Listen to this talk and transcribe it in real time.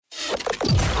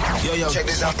Yo. Check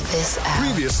this out.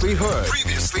 Previously heard.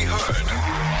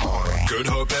 Good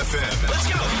Hope FM. Let's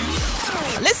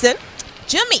go. Listen,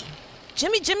 Jimmy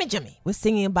was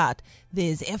singing about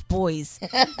these F-boys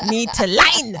need to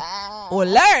line or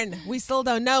learn. We still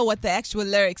don't know what the actual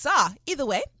lyrics are. Either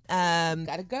way,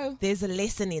 gotta go. There's a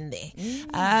lesson in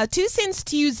there. 2 Cents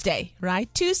Tuesday,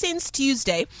 right? 2 Cents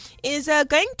Tuesday is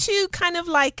going to kind of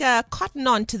like cotton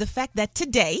on to the fact that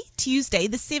today, Tuesday,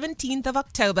 the 17th of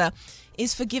October,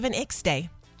 is Forgive an Ex Day.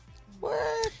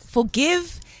 What?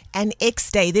 Forgive an Ex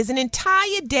Day. There's an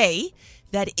entire day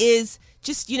that is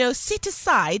just, set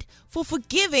aside for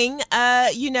forgiving, those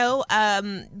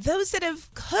that have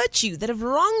hurt you, that have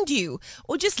wronged you,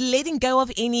 or just letting go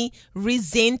of any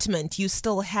resentment you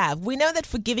still have. We know that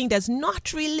forgiving does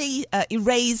not really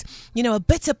erase, a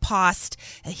bitter past.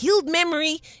 A healed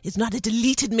memory is not a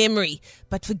deleted memory,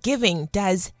 but forgiving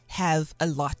does have a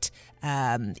lot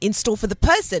in store for the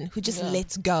person who just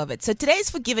lets go of it. So today's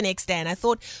Forgive an Ex Day, and I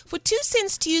thought for 2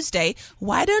 Cents Tuesday,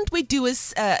 why don't we do a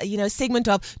segment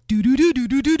of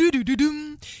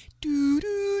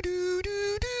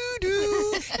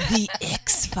the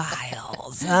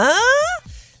X-Files, huh?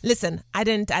 Listen, I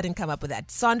didn't come up with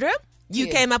that. Sandra, you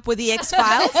came up with the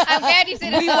X-Files. I'm glad you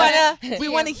said it. We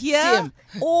want to hear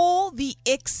all the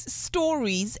X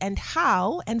stories and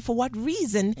how and for what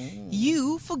reason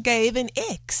you forgave an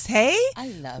ex. Hey, I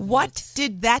love what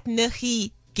did that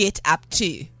Nahi get up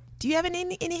to? Do you have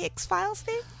any X-Files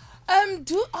there?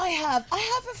 I have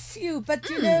a few, but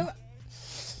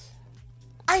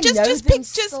Just pick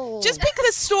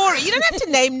the story. You don't have to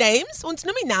name names. Ons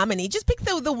noem nie name nie. Just pick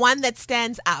the one that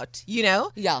stands out,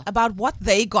 Yeah. about what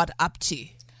they got up to.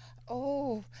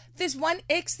 Oh, there's one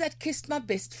ex that kissed my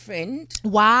best friend.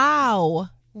 Wow.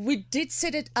 We did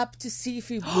set it up to see if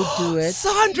he would do it.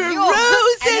 Sandra And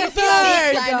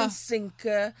Rosenberg. line and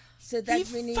sinker. So that He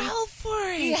when fell for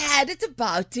it. he had it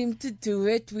about him to do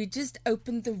it, we just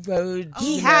opened the road.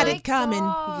 He had it coming.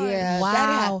 Yeah, Wow.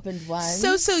 that happened once.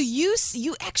 So you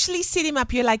actually set him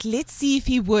up. You're like, let's see if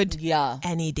he would. Yeah.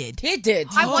 And he did. He did.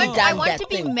 I He want done to that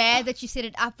be thing. mad that you set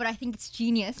it up, but I think it's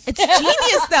genius. It's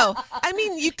genius, though. I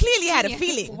mean, you clearly had a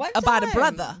feeling One about a time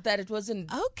brother. that it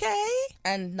wasn't. Okay.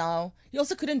 And now he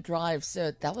also couldn't drive,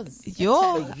 so that was a huge Yo,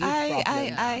 problem.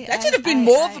 That should have been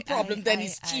more of a problem than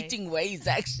his cheating ways,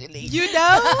 actually. If you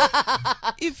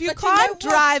But you know can't what?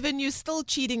 drive and you're still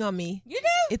cheating on me,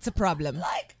 it's a problem.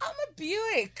 Like, I'm a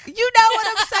Buick. You know what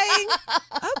I'm saying?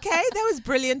 Okay, that was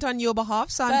brilliant on your behalf,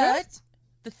 Sandra. But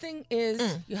the thing is,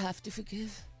 you have to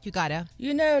forgive. You gotta.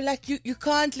 Like you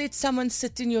can't let someone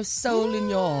sit in your soul, in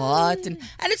your heart, and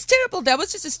it's terrible. That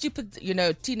was just a stupid,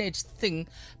 teenage thing.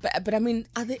 But I mean,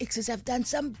 other exes have done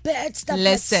some bad stuff.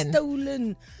 Listen. Like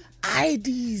stolen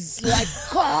IDs, like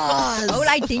cars. Whole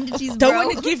identities, Don't bro.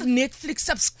 want to give Netflix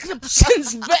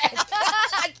subscriptions back.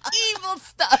 Like evil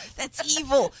stuff. That's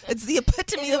evil. It's the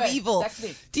epitome of Anyway, evil. that's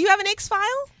me. Do you have an X-file?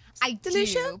 I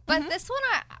Delucia? do, but this one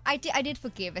I did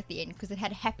forgive at the end because it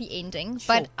had a happy ending.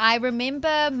 But I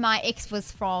remember my ex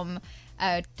was from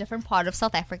a different part of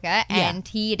South Africa, and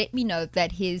he let me know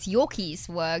that his Yorkies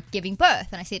were giving birth,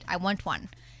 and I said I want one,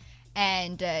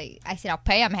 and I said I'll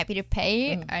pay. I'm happy to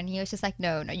pay, and he was just like,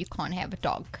 no, you can't have a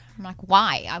dog. I'm like,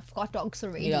 why? I've got dogs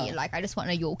already. Yeah. Like, I just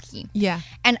want a Yorkie. Yeah.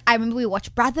 And I remember we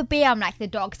watched Brother Bear. I'm like, the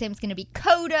dog's name's gonna be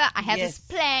Coda. I have Yes. this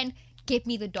plan. Get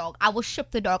me the dog. I will ship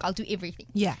the dog. I'll do everything.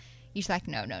 Yeah. He's like,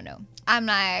 no. I'm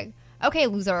like, okay,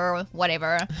 loser,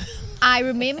 whatever. I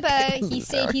remember he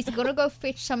said he's going to go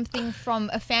fetch something from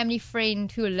a family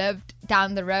friend who lived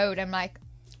down the road. I'm like,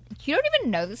 you don't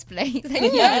even know this place. Like,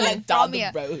 you don't live down from the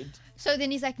here. road. So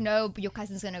then he's like, no, but your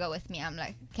cousin's going to go with me. I'm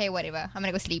like, okay, whatever. I'm going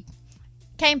to go sleep.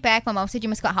 Came back. My mom said, you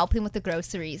must go help him with the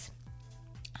groceries.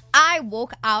 I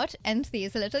walk out and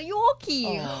there's a little Yorkie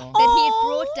that he had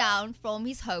brought down from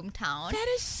his hometown. That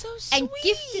is so sweet. And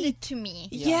gifted it to me.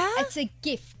 Yeah? It's a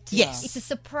gift. Yes. It's a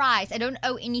surprise. I don't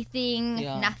owe anything,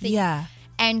 nothing. Yeah.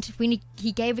 And when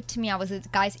he gave it to me, I was,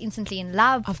 guys, instantly in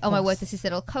love. Of Oh my course. word, this is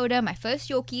little Coda, my first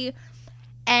Yorkie.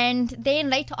 And then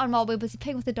later on, while we were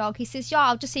playing with the dog, he says,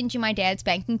 I'll just send you my dad's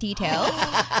banking details.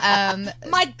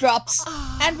 Mic drops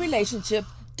and relationship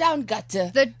down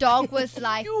gutter. The dog was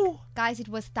like, guys, it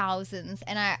was thousands.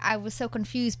 And I was so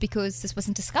confused because this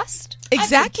wasn't discussed.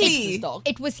 Exactly.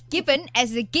 It was given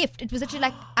as a gift. It was literally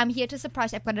like, I'm here to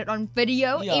surprise you. I've got it on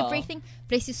video, everything.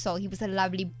 Bless his soul. He was a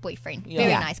lovely boyfriend.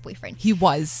 Very nice boyfriend. He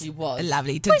was. He was.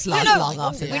 Lovely. It didn't last long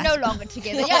after We're that. no longer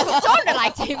together. Yeah, Sandra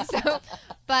liked him. So,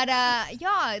 But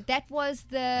yeah, that was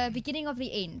the beginning of the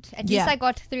end. At Yeah. least I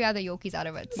got 3 other Yorkies out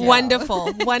of it. So.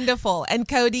 Wonderful, wonderful. And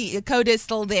Coda is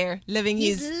still there, living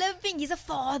He's his... living. He's a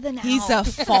father now. He's a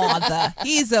father.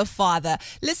 He's a father.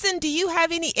 Listen, do you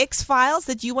have any X-Files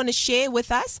that you want to share with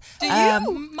us? Do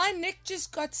you? My neck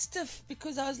just got stiff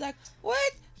because I was like,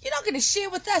 what? You're not going to share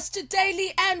with us today,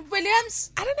 Leanne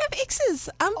Williams? I don't have exes.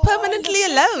 I'm permanently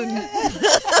alone.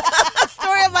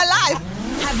 Story of my life.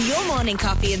 Have your morning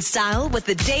coffee in style with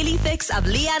the daily fix of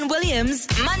Leanne Williams,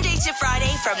 Monday to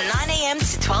Friday from 9 a.m.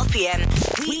 to 12 p.m.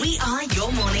 We are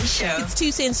your morning show. It's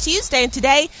 2 Cents Tuesday, and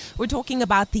today we're talking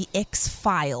about the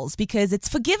X-Files because it's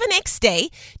Forgive an Ex Day.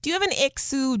 Do you have an ex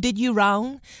who did you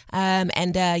wrong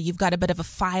and you've got a bit of a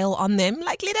file on them?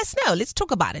 Like, let us know. Let's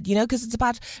talk about it, because it's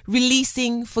about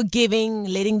releasing, forgiving,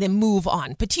 letting them move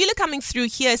on. Petula coming through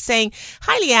here saying,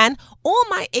 "Hi, Leanne. All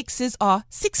my exes are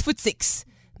 6'6".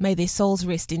 May their souls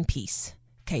rest in peace."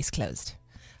 Case closed.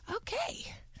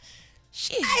 Okay.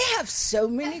 Shit. I have so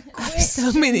many questions.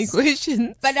 So many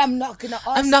questions. But I'm not going to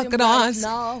ask I'm not them going to right ask.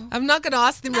 now. I'm not going to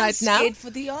ask them right now. I'm scared for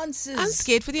the answers. I'm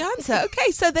scared for the answer.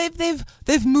 Okay, so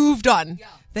they've moved on. Yeah.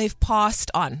 They've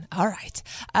passed on. All right.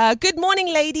 Good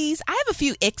morning, ladies. I have a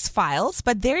few X-Files,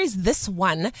 but there is this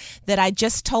one that I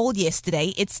just told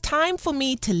yesterday. It's time for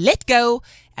me to let go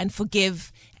and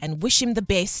forgive and wish him the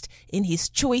best in his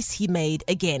choice he made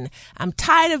again. I'm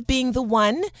tired of being the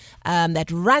one that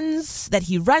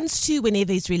he runs to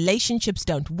whenever his relationships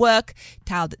don't work.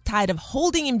 Tired of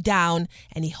holding him down,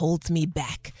 and he holds me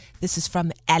back. This is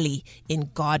from Ali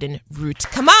in Garden Route.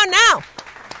 Come on now.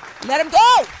 Let him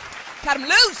go. Cut him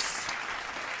loose.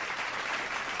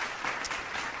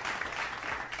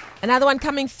 Another one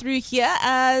coming through here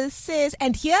says,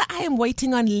 "And here I am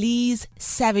waiting on Lee's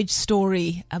savage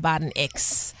story about an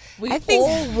ex." We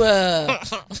all were.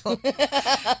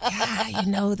 Yeah,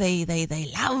 they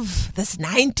love this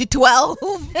 9 to 12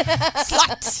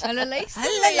 slot. Hello, Lace.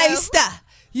 Hello, Leicester.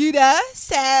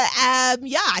 So,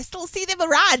 I still see them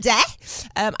around, eh?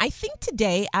 I think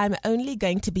today I'm only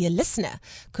going to be a listener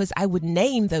because I would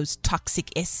name those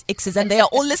toxic exes, and they are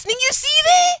all listening. You see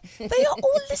there? They are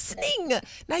all listening.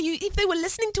 Now, if they were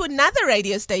listening to another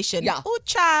radio station, oh,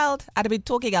 child, I'd have been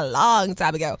talking a long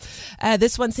time ago.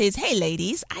 This one says, "Hey,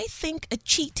 ladies, I think a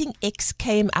cheating ex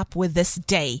came up with this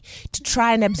day to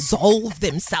try and absolve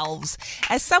themselves.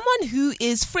 As someone who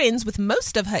is friends with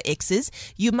most of her exes,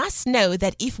 you must know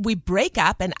that if we break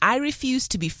up and I refuse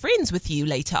to be friends with you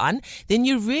later on, then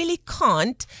you really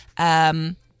can't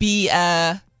be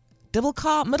a double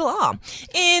car middle arm.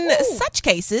 In such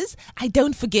cases, I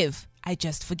don't forgive. I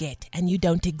just forget, and you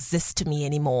don't exist to me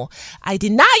anymore. I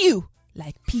deny you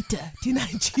like Peter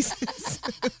denied Jesus."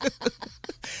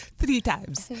 3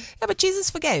 times. Yeah, but Jesus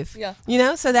forgave.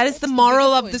 Yeah. So that is the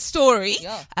moral of the story.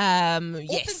 Yeah. Yes.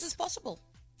 All things is possible.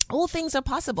 All things are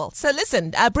possible. So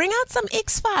listen, bring out some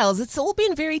X-Files. It's all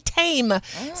been very tame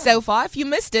so far. If you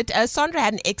missed it, Sandra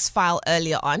had an X-File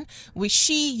earlier on where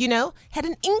she, had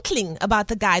an inkling about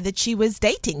the guy that she was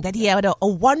dating, that he had a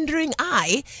wandering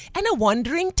eye and a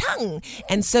wandering tongue.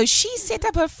 And so she set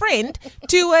up her friend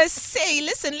to say,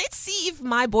 "Listen, let's see if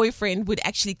my boyfriend would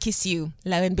actually kiss you."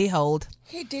 Lo and behold.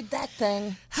 He did that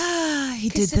thing. He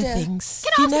did the things.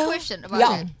 Can I ask a question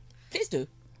about it? Please do.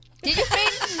 Did your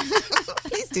friend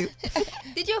Please do.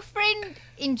 Did your friend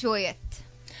enjoy it?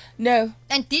 No.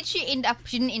 And did she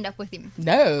didn't end up with him?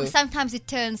 No. Sometimes it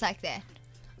turns like that.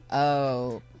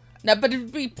 Oh. No, but it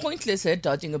would be pointless,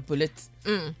 dodging a bullet.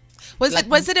 Was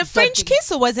it a French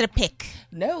kiss or was it a peck?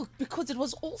 No, because it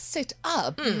was all set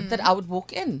up that I would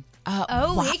walk in.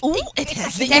 Wow. hectic. Ooh, it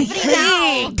has been happening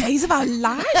now. days of our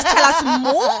lives. Tell us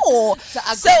more. So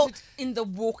I got it in the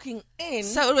walking in.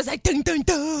 So it was like dun dun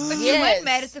dun. But you Yes. weren't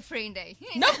mad at the friend, eh?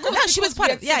 No, of course, No, she was because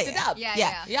part we of had set it up.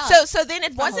 Yeah. So then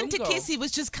it wasn't a homegirl. kiss. He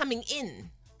was just coming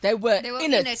in. They were They were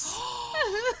in in it. it.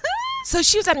 So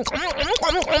she was like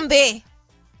there.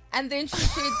 And then she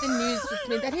shared the news with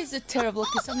me. That is a terrible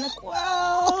kiss. I'm like,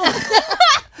 well,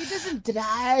 he doesn't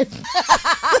drive.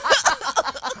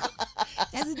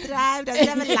 Doesn't drive, doesn't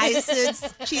have a license,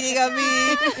 cheating on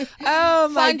me. Oh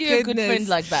my Find you goodness. a good friend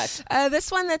like that.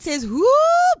 This one that says, "Whoo,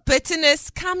 bitterness.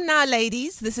 Come now,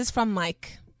 ladies." This is from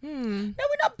Mike. No,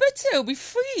 we're not bitter. We're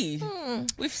free.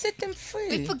 We've set them free.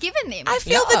 We've forgiven them. I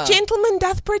feel the gentleman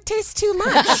doth protest too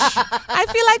much. I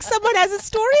feel like someone has a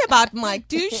story about Mike.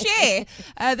 Do share.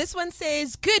 This one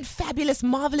says, "Good, fabulous,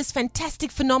 marvelous, fantastic,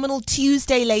 phenomenal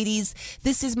Tuesday, ladies.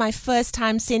 This is my first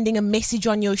time sending a message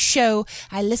on your show.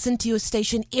 I listen to your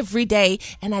station every day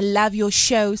and I love your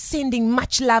show. Sending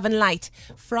much love and light."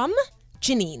 From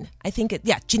Janine.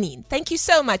 Janine. Thank you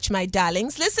so much, my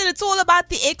darlings. Listen, it's all about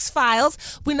the X-Files.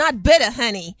 We're not bitter,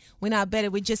 honey. We're not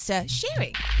bitter. We're just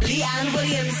sharing. Leanne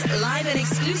Williams, live and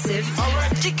exclusive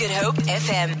to Good Hope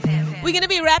FM. We're going to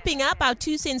be wrapping up our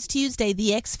 2 Cents Tuesday,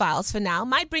 the X-Files for now.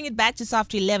 Might bring it back just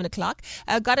after 11 o'clock.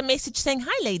 Got a message saying,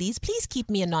 "Hi, ladies. Please keep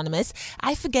me anonymous.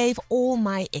 I forgave all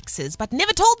my exes, but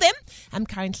never told them I'm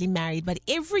currently married. But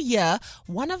every year,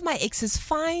 one of my exes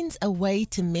finds a way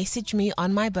to message me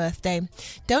on my birthday.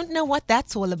 Don't know what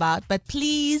that's all about, but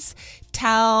please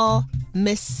tell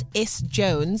Miss S.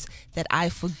 Jones that I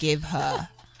forgive her."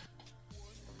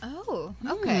 Oh,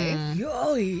 okay.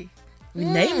 Yoy. We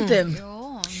named them.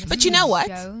 But you know what?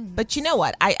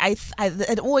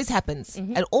 It always happens.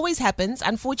 It always happens.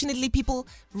 Unfortunately, people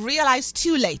realize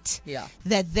too late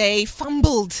that they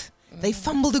fumbled. They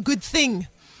fumbled a good thing,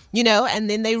 and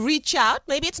then they reach out.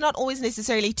 Maybe it's not always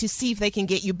necessarily to see if they can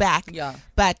get you back,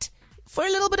 but for a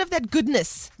little bit of that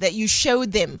goodness that you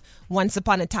showed them once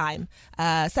upon a time.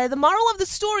 So the moral of the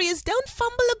story is, don't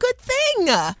fumble a good thing.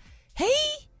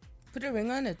 Hey? Put a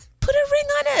ring on it. Put a ring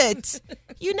on it.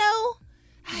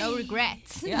 No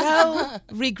regrets. No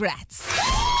regrets.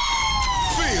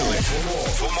 Feel it.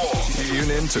 For more,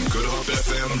 tune in to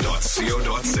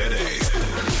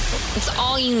goodhopefm.co.za. It's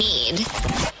all you need.